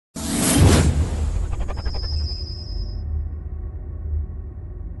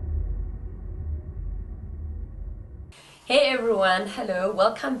Hey everyone, hello,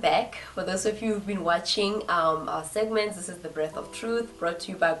 welcome back. For those of you who've been watching our segments, this is the Breath of Truth, brought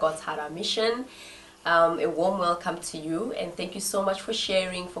to you by God's Heart Our Mission. A warm welcome to you, and thank you so much for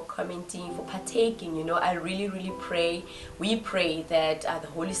sharing, for commenting, for partaking. I really pray, we pray that the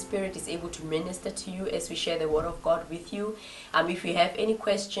Holy Spirit is able to minister to you as we share the Word of God with you. If you have any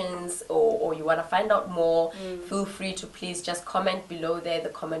questions or you want to find out more, feel free to please just comment below there, the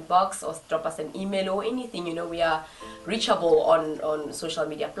comment box, or drop us an email or anything. We are reachable on social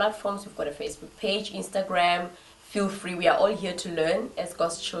media platforms. We've got a Facebook page, Instagram. Feel free. We are all here to learn as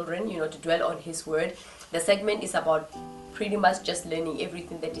God's children, to dwell on His Word. The segment is about pretty much just learning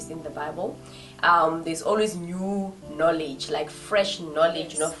everything that is in the Bible. There's always new knowledge, like fresh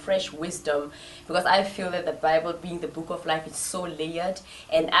knowledge, Yes. fresh wisdom, because I feel that the Bible, being the book of life, is so layered.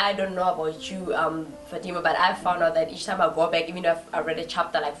 And I don't know about you, Fatima, but I found out that each time I go back, even if I read a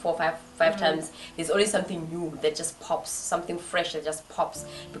chapter like five times, there's always something new that just pops, something fresh that just pops,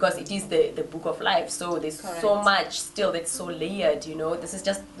 because it is the book of life. So there's so Correct. much still that's so layered. This is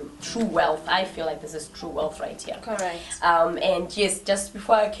just the true wealth. I feel like this is true wealth right here. Correct. And yes, just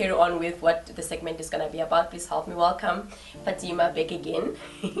before I carry on with what the segment is going to be about, please help me welcome Fatima back again.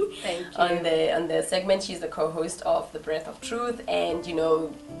 Thank you. on the segment. She's the co-host of the Breath of Truth, and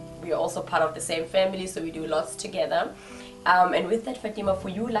we are also part of the same family, so we do lots together. And with that, Fatima, for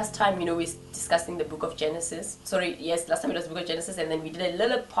you, last time, we're discussing the book of Genesis. Sorry, yes, last time it was the book of Genesis, and then we did a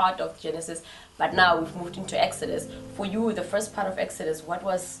little part of Genesis, but now we've moved into Exodus. For you, the first part of Exodus, what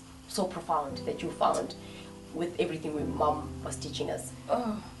was so profound that you found with everything Mom was teaching us?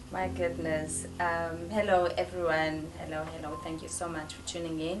 Oh my goodness. Hello everyone. Hello. Thank you so much for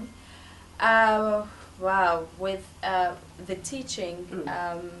tuning in. Wow, with the teaching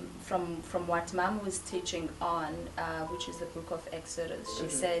from what Mom was teaching on, which is the book of Exodus, she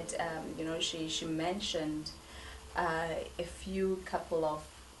said, she mentioned a few couple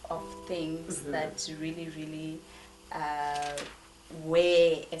of things that really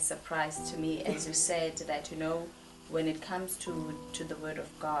were a surprise to me. As you said, that when it comes to the Word of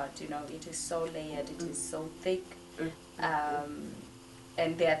God, it is so layered, it is so thick,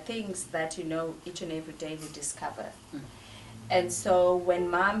 and there are things that each and every day we discover. And so when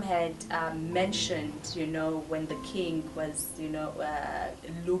Mom had mentioned, when the king was,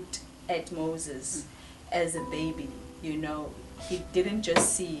 looked at Moses as a baby, he didn't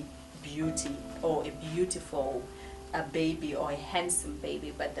just see beauty or a beautiful baby or a handsome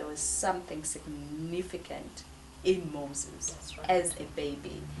baby, but there was something significant in Moses. That's right. As a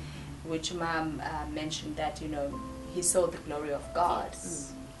baby, which Mom mentioned that, he saw the glory of God.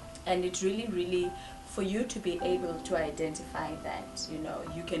 Yes. And it really, for you to be able to identify that,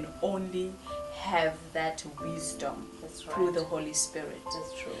 you can only have that wisdom. That's right. Through the Holy Spirit.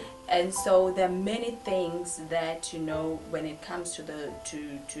 That's true. And so there are many things that, when it comes to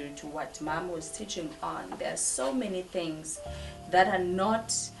to what Mom was teaching on, there are so many things that are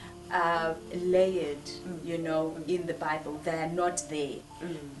not layered, in the Bible. They are not there.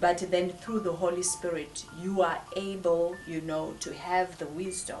 But then through the Holy Spirit, you are able, to have the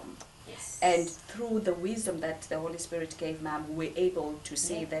wisdom. Yes. And through the wisdom that the Holy Spirit gave Mom, we're able to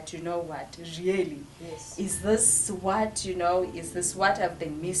say that, what, really, Yes. is this what I've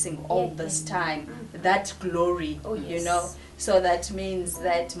been missing all this time? That glory, Oh, yes. So that means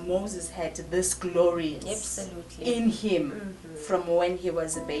that Moses had this glory Absolutely. in him from when he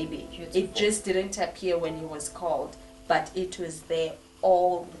was a baby. Beautiful. It just didn't appear when he was called, but it was there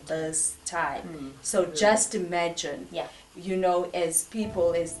all this time. So just imagine, Yeah. as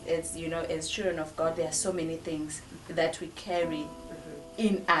people, as children of God, there are so many things that we carry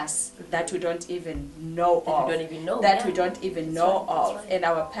in us that we don't even know That of. we don't even know, That yeah. we don't even That's know right, that's of. right. And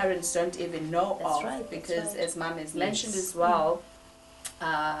our parents don't even know That's of. right, that's Because right. as Mom has mentioned Yes. as well,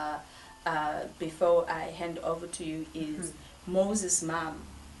 before I hand over to you, is Moses' mom,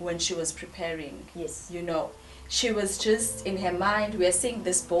 when she was preparing, Yes. she was just in her mind, we are seeing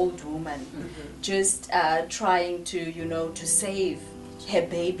this bold woman just trying to save her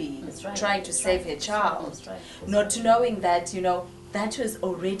baby, That's right. trying to That's save right. her That's child, right. That's right. That's not right. knowing that that was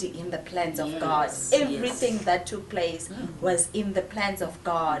already in the plans of God. Yes, Everything yes. that took place was in the plans of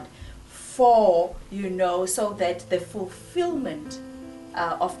God for, so that the fulfillment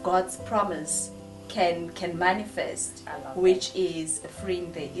of God's promise can manifest, I love which is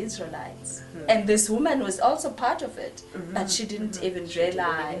freeing the Israelites. And this woman was also part of it, but she didn't even She didn't even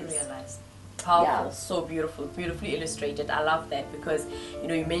realize. realize. Powerful. Yeah. So beautiful, beautifully illustrated. I love that, because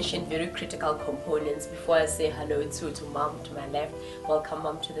you mentioned very critical components. Before I say hello to Mom to my left, welcome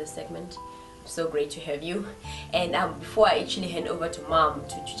Mom to this segment. So great to have you. And before I actually hand over to Mom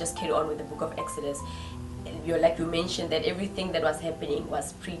to just carry on with the book of Exodus, you're like you mentioned that everything that was happening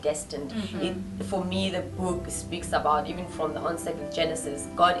was predestined. For me, the book speaks about, even from the onset of Genesis,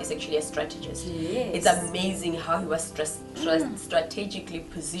 God is actually a strategist. It's amazing how he was strategically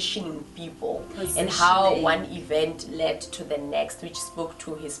positioning people, and how one event led to the next, which spoke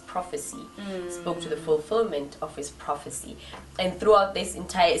to his prophecy, spoke to the fulfillment of his prophecy. And throughout this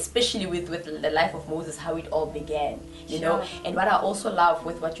entire, especially with the life of Moses, how it all began, you know. And what I also love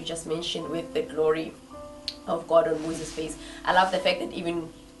with what you just mentioned with the glory of God on Moses' face, I love the fact that even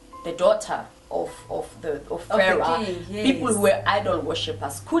the daughter of Pharaoh, people who were idol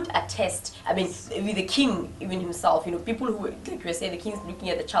worshippers could attest. I mean, with the king even himself, you know, people who, like you were saying, the king's looking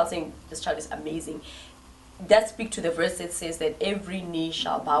at the child saying, this child is amazing. That speaks to the verse that says that every knee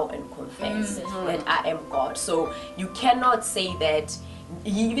shall bow and confess that I am God. So you cannot say that.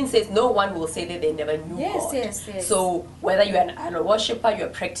 He even says no one will say that they never knew God. So whether you're an idol worshipper, you're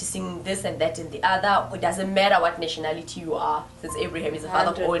practicing this and that and the other, it doesn't matter what nationality you are, since Abraham is the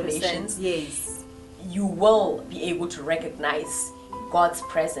father of all nations, you will be able to recognize God's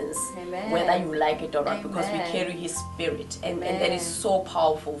presence, whether you like it or not, because we carry his spirit, and that is so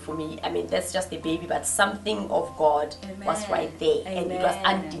powerful for me. I mean, that's just a baby, but something of God was right there, and it was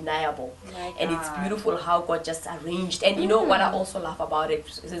undeniable. And it's beautiful how God just arranged. And you know what I also love about it,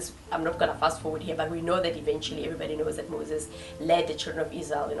 since I'm not gonna fast forward here, but we know that eventually everybody knows that Moses led the children of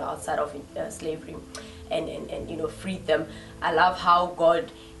Israel, you know, outside of slavery, and you know, freed them. I love how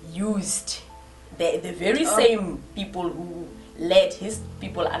God used the very same people who led his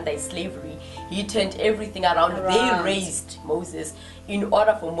people under slavery. He turned everything around. They raised Moses in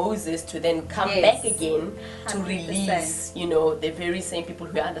order for Moses to then come back again to 100%. Release, you know, the very same people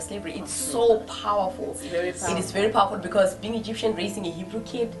who are under slavery. It's so powerful. It's very powerful. It is very powerful, because being Egyptian, raising a Hebrew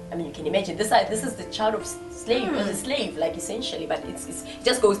kid, I mean, you can imagine this is the child of slave, was a slave, like, essentially, but it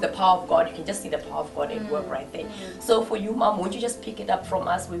just goes the power of God. You can just see the power of God at work right there. So for you, Mom, won't you just pick it up from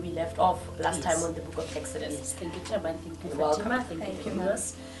us where we left off last time on the book of Exodus? Yes, thank you, Chairman. Thank you, Fatima. Thank you,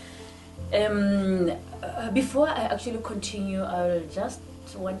 Miss. Before I actually continue, I'll just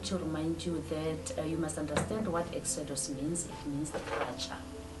want to remind you that you must understand what Exodus means. It means departure,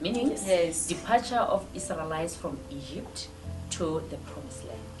 meaning departure of Israelites from Egypt to the promised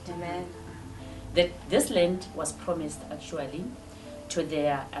land. Amen. That this land was promised actually to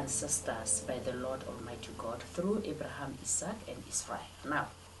their ancestors by the Lord Almighty God through Abraham, Isaac, and Israel. Now,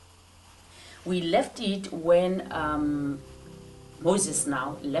 we left it when Moses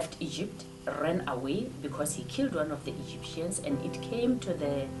now left Egypt, ran away because he killed one of the Egyptians, and it came to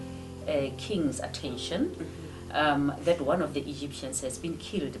the king's attention that one of the Egyptians has been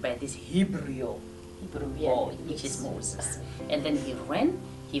killed by this Hebrew boy, which is Moses. And then he ran,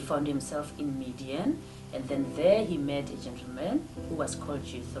 he found himself in Midian, and then there he met a gentleman who was called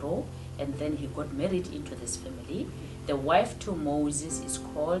Jethro, and then he got married into this family. The wife to Moses is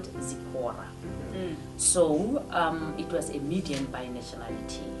called Zipporah. So it was a Midian by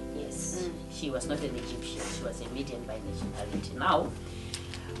nationality. Yes, she was not an Egyptian, she was a Midian by nationality. Now,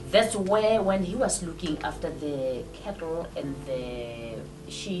 that's where, when he was looking after the cattle and the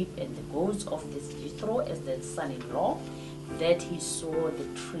sheep and the goats of this Jethro as the son-in-law, that he saw the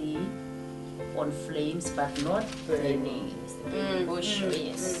tree on flames, but not burning. The burning bush,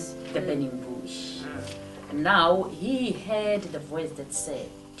 yes. The burning bush. Now he heard the voice that said,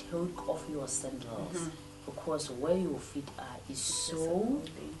 take off your sandals, because where your feet are is so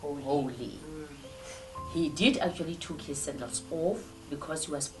holy. He did actually took his sandals off, because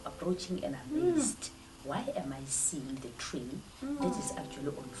he was approaching and amazed. Why am I seeing the tree that is actually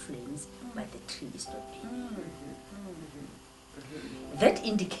on flames, but the tree is not burning? That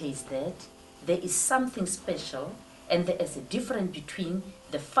indicates that there is something special, and there is a difference between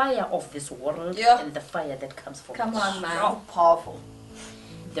the fire of this world and the fire that comes from Come above. on, man. How powerful.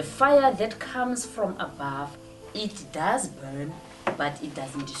 The fire that comes from above, it does burn, but it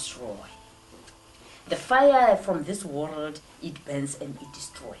doesn't destroy. The fire from this world, it burns and it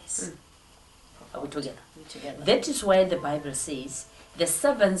destroys. Are we together? Together. That is why the Bible says the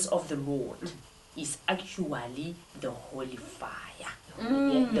servants of the Lord is actually the holy fire.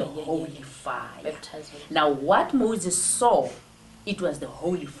 The holy fire. Now, what Moses saw, it was the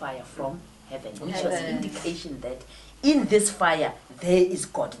holy fire from heaven, which was an indication that in this fire there is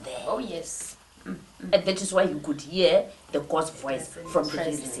God there. Oh yes. And that is why you could hear the God's voice from the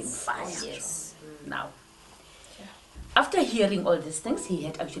very same fire. Yes. Now, after hearing all these things, he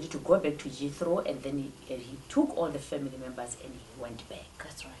had actually to go back to Jethro, and then he took all the family members and he went back.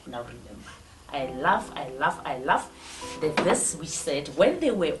 That's right. Now remember, I love the verse which said, when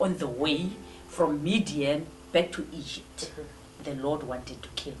they were on the way from Midian back to Egypt, the Lord wanted to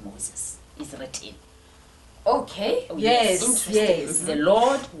kill Moses. It's written. Okay. Oh, Yes, Interesting. yes. The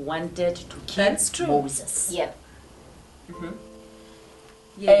Lord wanted to kill That's true. Moses. Yeah.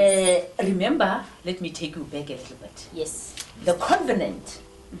 Yes. Remember, let me take you back a little bit. Yes. The covenant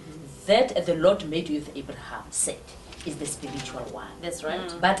that the Lord made with Abraham said is the spiritual one. That's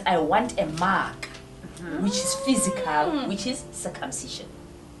right. But I want a mark which is physical, which is circumcision.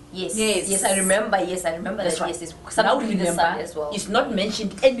 Yes. Yes. Yes, I remember. Yes, I remember That's that. right. Yes, it's Now something with the remember, son as well. it's not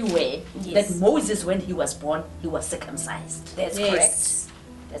mentioned anywhere Yes. that Moses, when he was born, he was circumcised. That's Yes.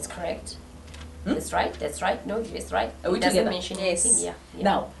 correct. That's correct. That's right. That's right. No, it's right. Are we It doesn't together? mention Yes. anything. Yeah. Yeah.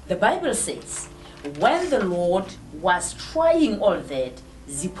 Now, the Bible says, when the Lord was trying all that,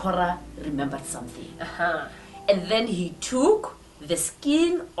 Zipporah remembered something. Uh-huh. And then he took the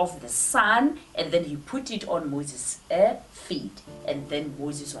skin of the son and then he put it on Moses' feet. And then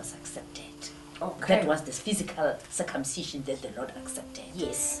Moses was accepted. Okay. That was the physical circumcision that the Lord accepted.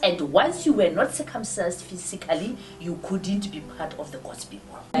 Yes. And once you were not circumcised physically, you couldn't be part of the God's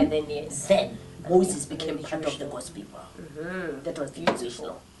people. And then yes. Then Moses And became the part Jewish of the law. God's people. That was the Jewish Beautiful.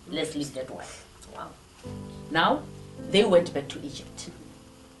 law. Let's leave that one. Wow. Now, they went back to Egypt.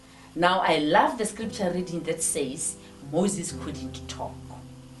 Now, I love the scripture reading that says Moses couldn't talk.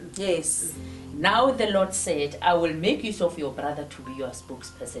 Yes. Now the Lord said, I will make use of your brother to be your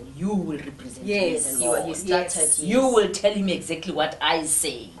spokesperson. You will represent Yes. me. The You, Lord. he started. Yes. You will tell him exactly what I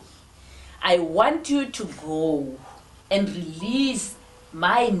say. I want you to go and release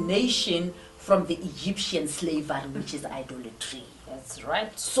my nation from the Egyptian slavery, which is idolatry. That's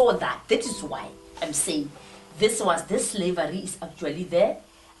right. So that is why I'm saying this slavery is actually the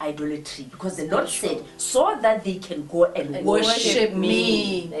idolatry, because the Lord said so that they can go and And worship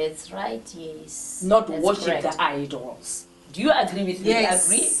me, That's right. Yes. not That's worship correct. the idols. Do you agree with me? Yes.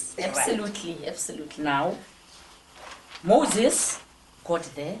 Agree? Right. Absolutely. Absolutely. Now, Moses got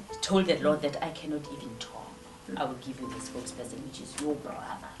there, told the Lord that I cannot even talk. I will give you the spokesperson, which is your brother.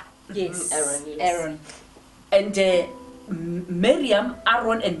 Yes. Aaron, yes. Aaron. And Miriam,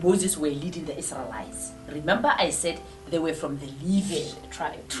 Aaron, and Moses were leading the Israelites. Remember, I said they were from the Levi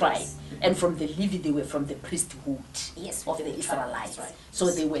Tribe. tribe, and from the Levi they were from the priesthood Yes, of within the the tribe, Israelites. that's right. So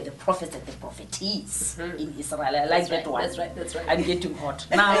they were the prophets and the prophetess in Israel. I like That's that right, one. that's right, that's right. I'm getting hot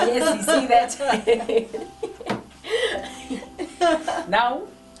now. Yes, you see that. Now,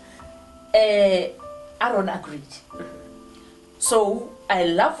 Aaron agreed. So I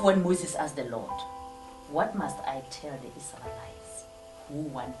love when Moses asked the Lord, what must I tell the Israelites who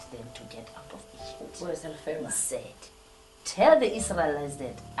want them to get out of Egypt? Where's El He Pharaoh? said, tell the Israelites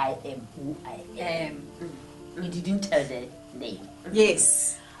that I am who I am. He didn't tell the name.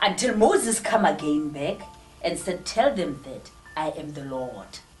 Yes. Until Moses come again back and said, tell them that I am the Lord.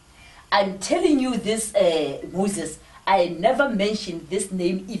 I'm telling you this, Moses, I never mentioned this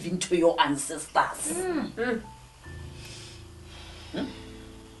name even to your ancestors.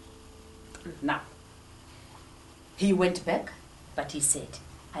 Now, he went back, but he said,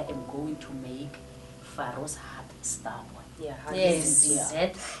 I am going to make Pharaoh's heart stubborn. Yeah. Yes. He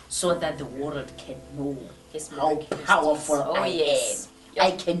said, so that the world can know His how miraculous powerful deeds. Oh, I yes. am.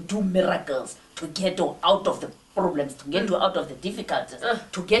 I can do miracles to get you out of the problems, to get you out of the difficulties,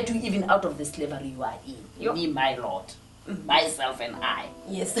 to get you even out of the slavery you are in. Yup. Me, my Lord, myself and I,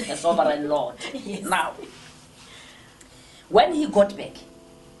 Yes. the sovereign Lord. Yes. Now, when he got back,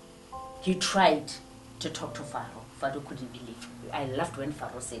 he tried to talk to Pharaoh. Pharaoh couldn't believe. I laughed when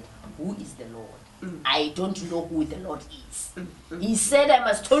Pharaoh said, who is the Lord? I don't know who the Lord is. He said, I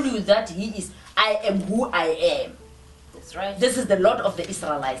must tell you that he is, I am who I am. That's right. This is the Lord of the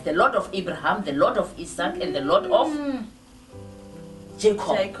Israelites, the Lord of Abraham, the Lord of Isaac, and the Lord of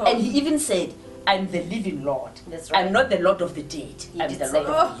Jacob. Jacob. And he even said, I'm the living Lord. That's right. I'm not the Lord of the dead. He I'm did the say Lord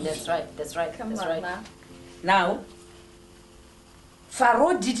that. of the That's living. right. That's right. Come That's on, right. ma. Now,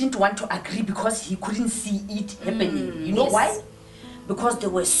 Pharaoh didn't want to agree because he couldn't see it happening. You know Yes. why? Because there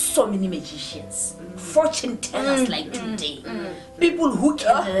were so many magicians, fortune tellers like today, people who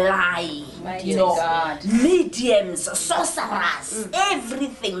can lie, Mighty you know, God. mediums, sorcerers,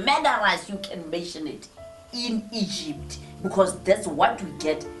 everything, murderers, you can mention it in Egypt, because that's what we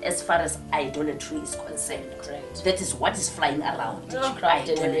get as far as idolatry is concerned. Correct. That is what is flying around. Witchcraft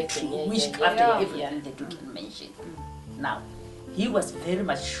and Idolatry, everything, yeah, witchcraft yeah, and yeah. everything that you can mention. Now, he was very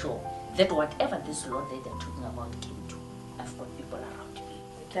much sure that whatever this Lord that they're talking about came to, I've got people around me.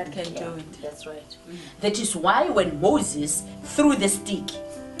 That can do it. That's right. That is why when Moses threw the stick,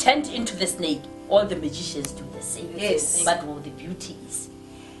 turned into the snake, all the magicians do the same. Yes. But what the beauty is,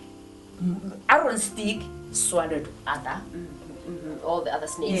 Aaron's stick swallowed other, All the other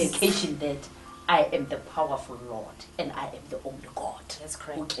snakes. indication that I am the powerful Lord, and I am the only God That's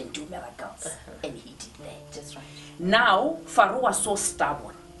who correct. can do miracles. And he did that. That's right. Now, Pharaoh was so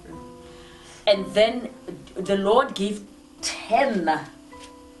stubborn. And then the Lord gave 10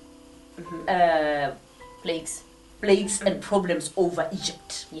 Plagues. and problems over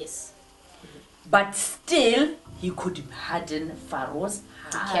Egypt. Yes. But still, he could harden Pharaoh's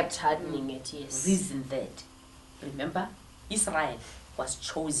He heart. kept hardening it, yes. Reason that, remember, Israel was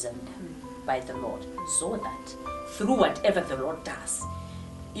chosen by the Lord so that through whatever the Lord does,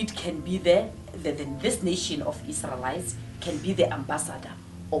 it can be this nation of Israelites can be the ambassador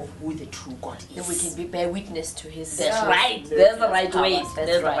of who the true God is. Then we can bear witness to his. That's right. There's the right way. powers.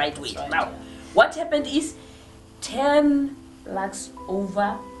 There's the right way. Now, what happened is 10 plagues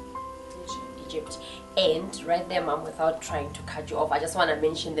over Egypt. And right there, Mom, without trying to cut you off, I just want to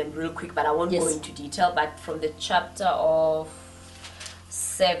mention them real quick, but I won't go Yes. into detail. But from the chapter of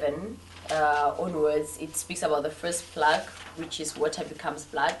 7 onwards, it speaks about the first plague, which is water becomes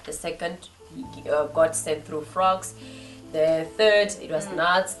blood. The second, God sent through frogs. The third, it was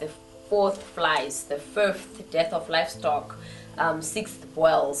gnats. The fourth, flies. The fifth, death of livestock. Sixth,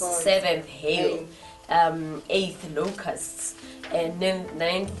 boils. Seventh, hail. Eighth, locusts. And then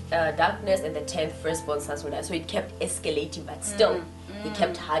ninth, darkness. And the 10th, firstborn sons will die. So it kept escalating, but still, he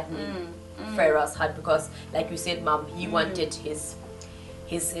kept hardening Pharaoh's heart, because, like you said, Mom, he wanted his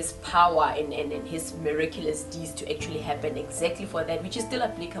power and his miraculous deeds to actually happen exactly for that, which is still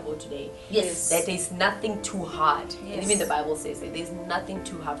applicable today. Yes. That there's nothing too hard. And Yes. even the Bible says that there's nothing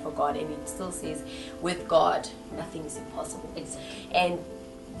too hard for God, and it still says with God nothing is impossible. Exactly. And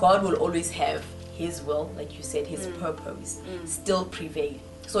God will always have his will, like you said, his purpose still prevail.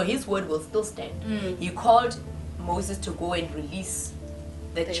 So his word will still stand. He called Moses to go and release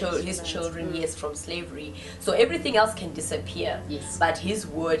his children, yes, from slavery. So everything else can disappear. Yes. But his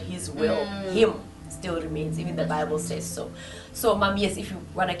word, his will, him still remains. Even the Bible says so. So, Mom, yes, if you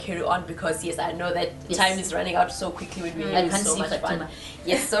want to carry on, because yes, I know that Yes. time is running out so quickly when we're I having can't so see much fun. Fatima.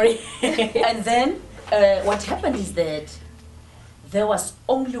 Yes, sorry. And then what happened is that there was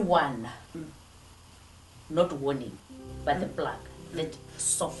only one, not warning, but the plague that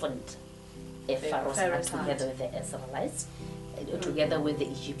softened Pharaoh's heart Pharaoh's heart. together with the Israelites, together with the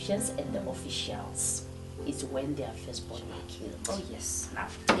Egyptians and the officials. It's when their firstborn were killed. Oh, yes. Now,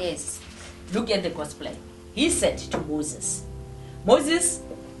 Yes. look at the God's plan. He said to Moses, Moses,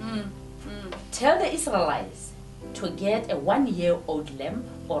 tell the Israelites to get a 1-year-old lamb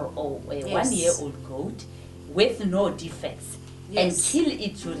or a Yes. 1-year-old goat with no defects, Yes. and kill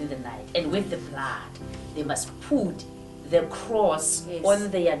it during the night. And with the blood, they must put the cross Yes.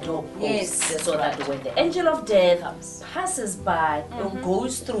 on their doorposts, Yes, so that when the angel of death passes by or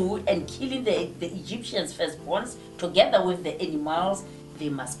goes through and killing the Egyptians' firstborns together with the animals, they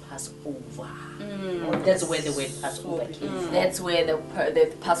must pass over. That's where the word Passover came from. That's where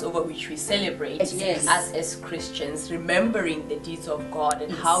the Passover, which we celebrate Yes. us as Christians, remembering the deeds of God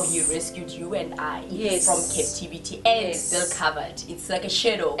and how He rescued you and I Yes. from captivity and Yes. still covered. It's like a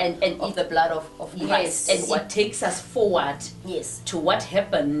shadow And of the blood of Christ. And what takes us forward Yes. to what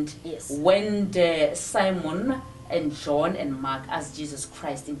happened Yes. when Simon and John and Mark asked Jesus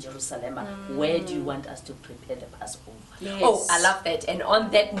Christ in Jerusalem, where do you want us to prepare the Passover? Yes. Oh, I love that. And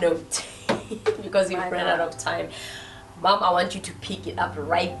on that note, because we've My run out of time, Mom, I want you to pick it up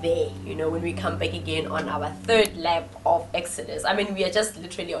right there, when we come back again on our third lap of Exodus. I mean, we are just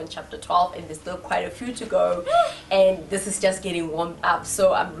literally on chapter 12, and there's still quite a few to go, and this is just getting warmed up.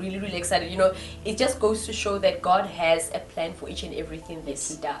 So I'm really, really excited. It just goes to show that God has a plan for each and everything that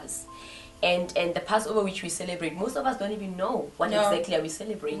He does. And the Passover which we celebrate, most of us don't even know what No. exactly are we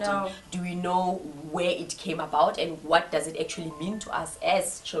celebrating. No. Do we know where it came about and what does it actually mean to us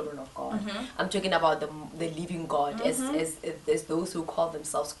as children of God? I'm talking about the living God, as those who call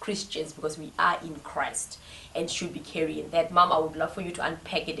themselves Christians, because we are in Christ and should be carrying that. Mom, I would love for you to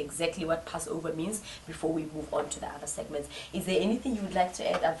unpack it exactly what Passover means before we move on to the other segments. Is there anything you would like to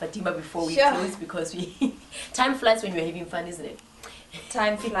add, Fatima, before we Sure. close? Because time flies when you're having fun, isn't it?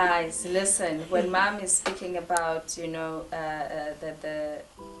 Time flies. Listen, when Mom is speaking about,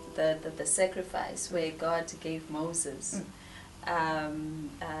 the sacrifice where God gave Moses an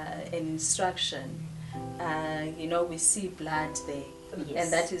instruction, we see blood there, Yes.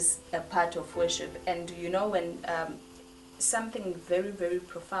 and that is a part of worship. And when something very, very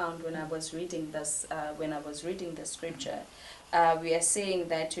profound when I was reading this, when I was reading the scripture, we are saying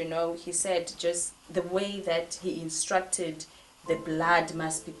that He said just the way that He instructed. The blood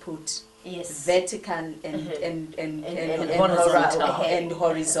must be put vertical and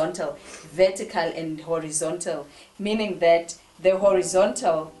horizontal. Vertical and horizontal, meaning that the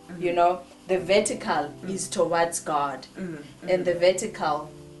horizontal, the vertical is towards God, and the vertical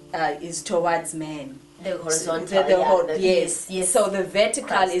is towards man. The horizontal, yes. So the vertical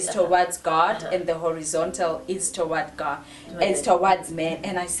Christ, is towards God, and the horizontal is toward God. It's towards man.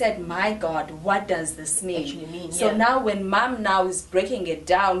 And I said, my God, what does this mean? Actually mean, so yeah. now when Mom now is breaking it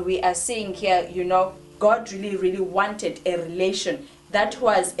down, we are seeing here, you know, God really, really wanted a relation that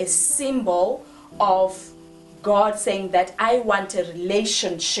was a symbol of God saying that I want a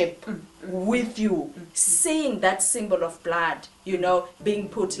relationship with you, seeing that symbol of blood, you know, being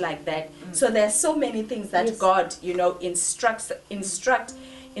put like that. So there are so many things that God, you know, instruct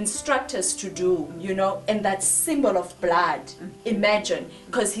us to do, you know, and that symbol of blood. Imagine,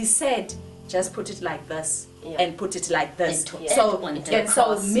 because He said, just put it like this. And put it like this. So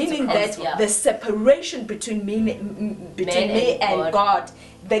meaning that the separation between me and God,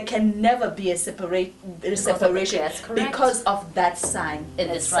 there can never be a separation because of that sign. And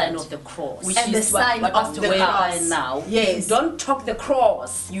the sign of the cross. Which and is the sign of the cross. Now, yes. You don't talk the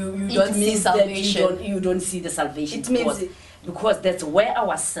cross. You don't see salvation. You don't see the salvation. It means because that's where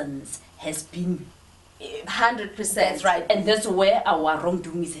our sins has been 100%. That's right. And that's where our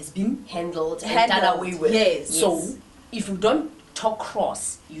wrongdoings has been handled and done away with. Yes. So if you don't talk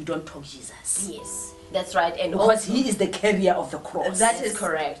cross, you don't talk Jesus. Yes, that's right. And because also, He is the carrier of the cross. That is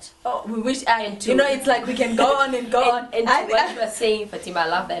correct. Oh, we wish you know, it's like we can go on and go on. And to what you were saying, Fatima, I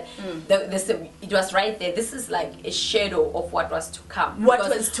love that. It was right there. This is like a shadow of what was to come. What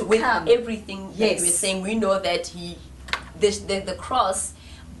Because was to with come. everything that Yes. we're saying, we know that the cross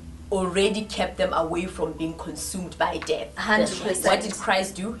already kept them away from being consumed by death. 100%. What did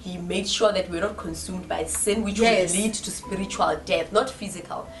Christ do? He made sure that we're not consumed by sin, which Yes. would lead to spiritual death, not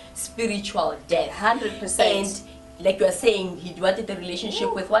physical, spiritual death. 100%. And like you are saying, He wanted a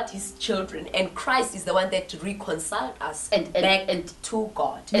relationship with what? His children. And Christ is the one that reconciled us back to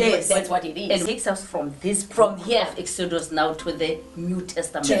God. Yes. That's what it is. And it takes us from this From book here of Exodus now to the New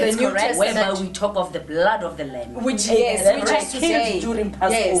Testament. To the New Whereby Testament. we talk of the blood of the Lamb. Which And yes, that which was is to killed say, during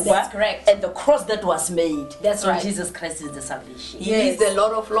Passover. yes, that's correct. And the cross that was made. That's So right. Jesus Christ is the salvation. He Yes. is the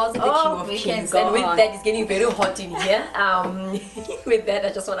Lord of Lords and the Oh, King of we can Kings. go And with on. that, it's getting very hot in here. With that, I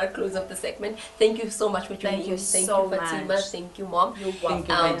just want to close up the segment. Thank you so much for joining. Thank you Thank so you, Fatima. much. Thank you, Mom. Thank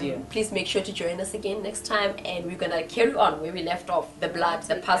you, my dear. Please make sure to join us again next time, and we're gonna carry on where we left off. The blood,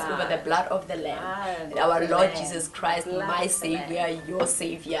 the Passover, the blood of the Lamb. Our Lord Jesus Christ, my Savior, your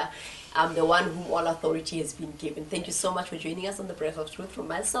Savior. The one whom all authority has been given. Thank you so much for joining us on the Breath of Truth. From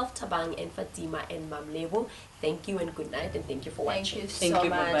myself, Tabang, and Fatima, and Mam Lebu. Thank you and good night, and thank you for watching. Thank you Thank so you.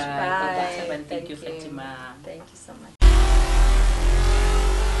 much. Bye-bye. Bye. Bye-bye. Thank you, Fatima. Thank you so much.